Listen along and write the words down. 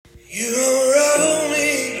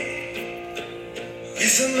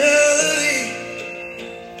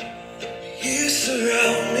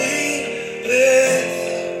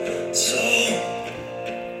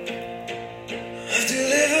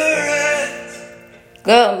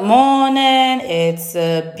Good morning. It's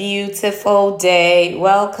a beautiful day.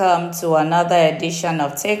 Welcome to another edition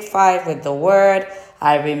of Take 5 with the Word.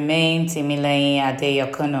 I remain Timileyin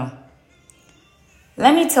Adeyokuno.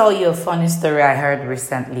 Let me tell you a funny story I heard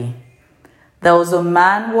recently. There was a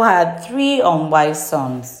man who had 3 unwise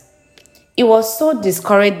sons. He was so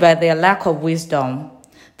discouraged by their lack of wisdom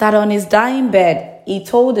that on his dying bed, he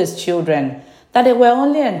told his children that they were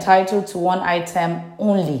only entitled to one item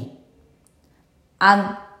only,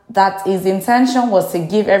 and that his intention was to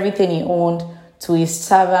give everything he owned to his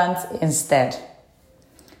servants instead.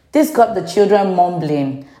 This got the children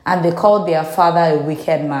mumbling, and they called their father a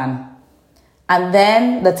wicked man. And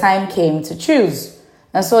then the time came to choose.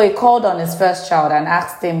 And so he called on his first child and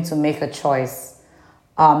asked him to make a choice.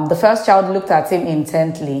 The first child looked at him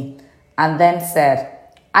intently and then said,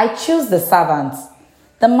 "I choose the servant."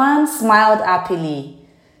 The man smiled happily,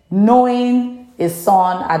 knowing his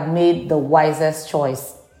son had made the wisest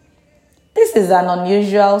choice. This is an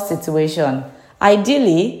unusual situation.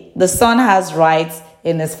 Ideally, the son has rights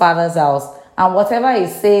in his father's house, and whatever he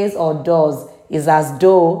says or does is as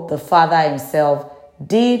though the father himself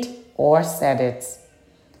did or said it.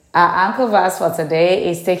 Our anchor verse for today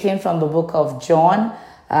is taken from the book of John,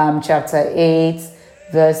 chapter 8,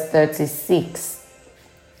 verse 36.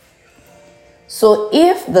 So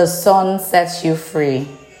if the Son sets you free,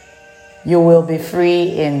 you will be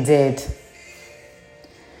free indeed.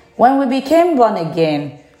 When we became born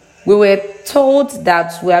again, we were told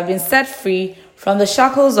that we have been set free from the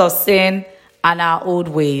shackles of sin and our old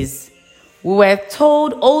ways. We were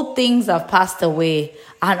told old things have passed away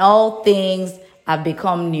and all things have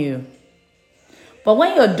become new. But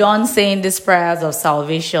when you're done saying these prayers of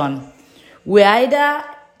salvation, we either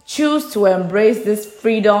choose to embrace this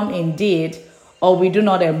freedom indeed, or we do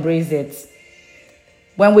not embrace it.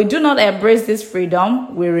 When we do not embrace this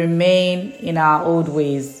freedom, we remain in our old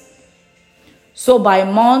ways. So by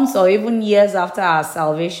months or even years after our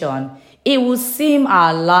salvation, it will seem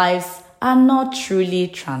our lives are not truly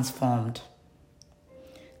transformed.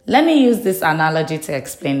 Let me use this analogy to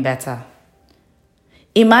explain better.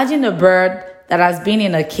 Imagine a bird that has been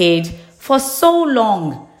in a cage for so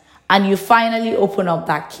long, and you finally open up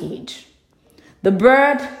that cage. The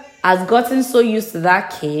bird has gotten so used to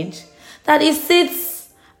that cage that it sits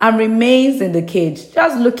and remains in the cage,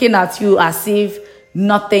 just looking at you as if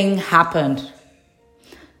nothing happened.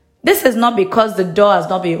 This is not because the door has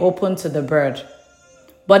not been opened to the bird,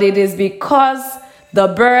 but it is because the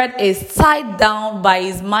bird is tied down by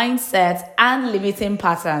his mindset and limiting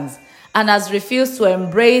patterns and has refused to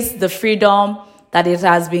embrace the freedom that it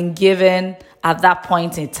has been given at that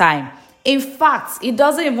point in time. In fact, it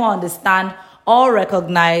doesn't even understand or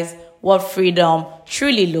recognize what freedom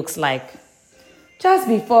truly looks like. Just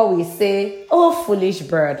before we say, "Oh, foolish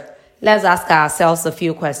bird," let's ask ourselves a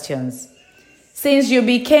few questions. Since you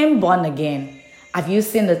became born again, have you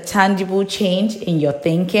seen a tangible change in your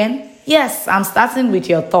thinking? Yes, I'm starting with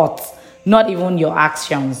your thoughts, not even your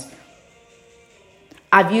actions.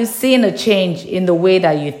 Have you seen a change in the way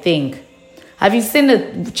that you think? Have you seen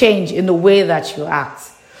a change in the way that you act?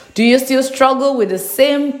 Do you still struggle with the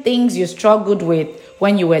same things you struggled with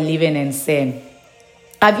when you were living in sin?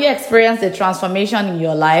 Have you experienced a transformation in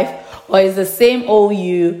your life, or is the same old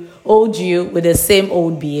you with the same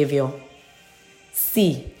old behavior?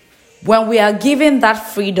 See, when we are given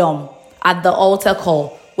that freedom at the altar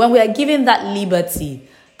call, when we are given that liberty,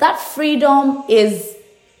 that freedom is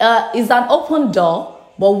an open door,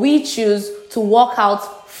 but we choose to walk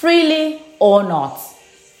out freely or not.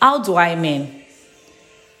 How do I mean?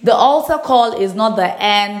 The altar call is not the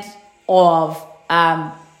end of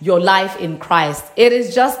your life in Christ. It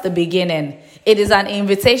is just the beginning. It is an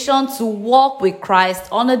invitation to walk with Christ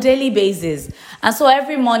on a daily basis. And so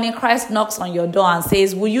every morning, Christ knocks on your door and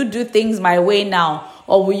says, "Will you do things my way now,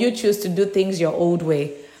 or will you choose to do things your old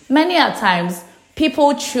way?" Many a times,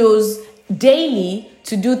 people choose daily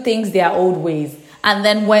to do things their old ways. And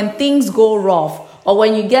then when things go rough, or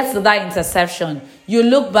when you get to that interception, you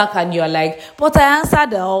look back and you're like, "But I answered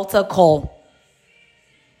the altar call,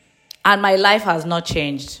 and my life has not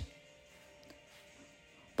changed."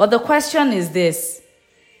 But the question is this: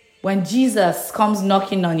 when Jesus comes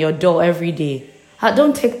knocking on your door every day,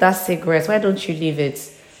 don't take that cigarette. Why don't you leave it?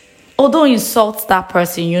 Oh, don't insult that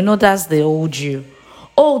person. You know that's the old you.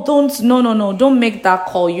 Oh, don't make that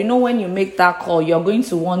call. You know when you make that call, you're going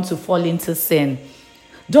to want to fall into sin.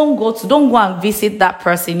 Don't go and visit that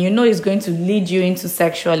person. You know it's going to lead you into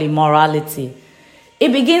sexual immorality.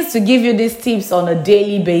 It begins to give you these tips on a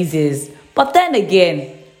daily basis. But then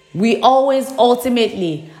again, we always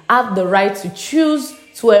ultimately have the right to choose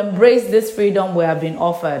to embrace this freedom we have been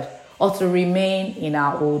offered, or to remain in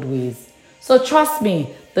our old ways. So trust me,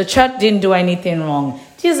 the church didn't do anything wrong.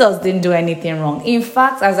 Jesus didn't do anything wrong. In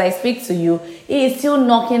fact, as I speak to you, he is still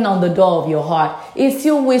knocking on the door of your heart. He's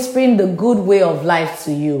still whispering the good way of life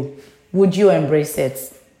to you. Would you embrace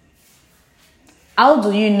it? How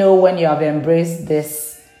do you know when you have embraced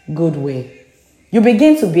this good way? You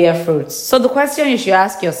begin to bear fruits. So the question you should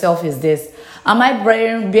ask yourself is this: am I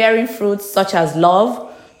bearing fruits such as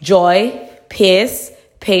love, joy, peace,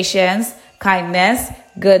 patience, kindness,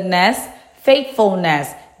 goodness, faithfulness,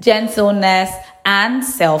 gentleness, and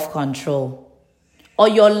self-control? Or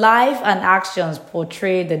your life and actions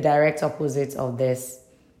portray the direct opposite of this?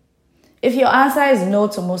 If your answer is no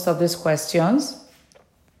to most of these questions,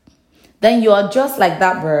 then you are just like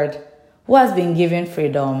that bird who has been given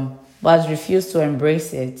freedom but has refused to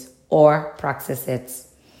embrace it or practice it.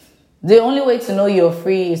 The only way to know you're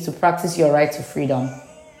free is to practice your right to freedom.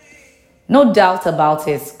 No doubt about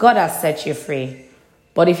it, God has set you free.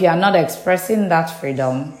 But if you are not expressing that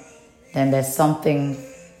freedom, then there's something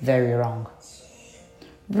very wrong.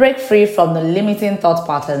 Break free from the limiting thought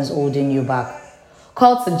patterns holding you back.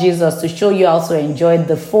 Call to Jesus to show you how to enjoy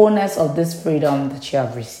the fullness of this freedom that you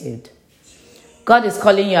have received. God is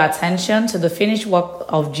calling your attention to the finished work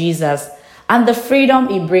of Jesus and the freedom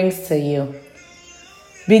he brings to you.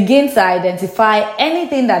 Begin to identify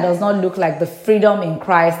anything that does not look like the freedom in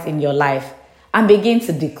Christ in your life and begin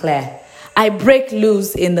to declare, I break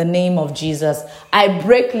loose in the name of Jesus. I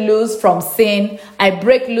break loose from sin. I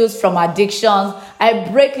break loose from addictions. I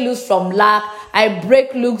break loose from lack. I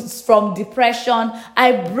break loose from depression.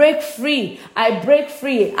 I break free. I break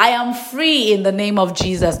free. I am free in the name of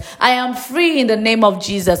Jesus. I am free in the name of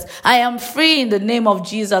Jesus. I am free in the name of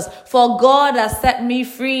Jesus. For God has set me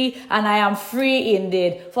free and I am free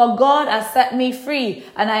indeed. For God has set me free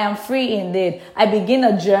and I am free indeed. I begin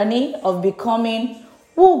a journey of becoming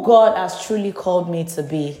who God has truly called me to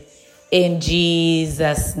be. In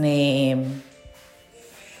Jesus' name.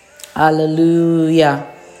 Hallelujah.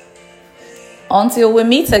 Until we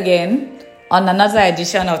meet again on another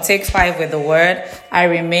edition of Take 5 with the Word, I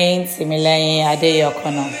remain Timileyin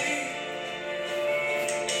Adeyokono.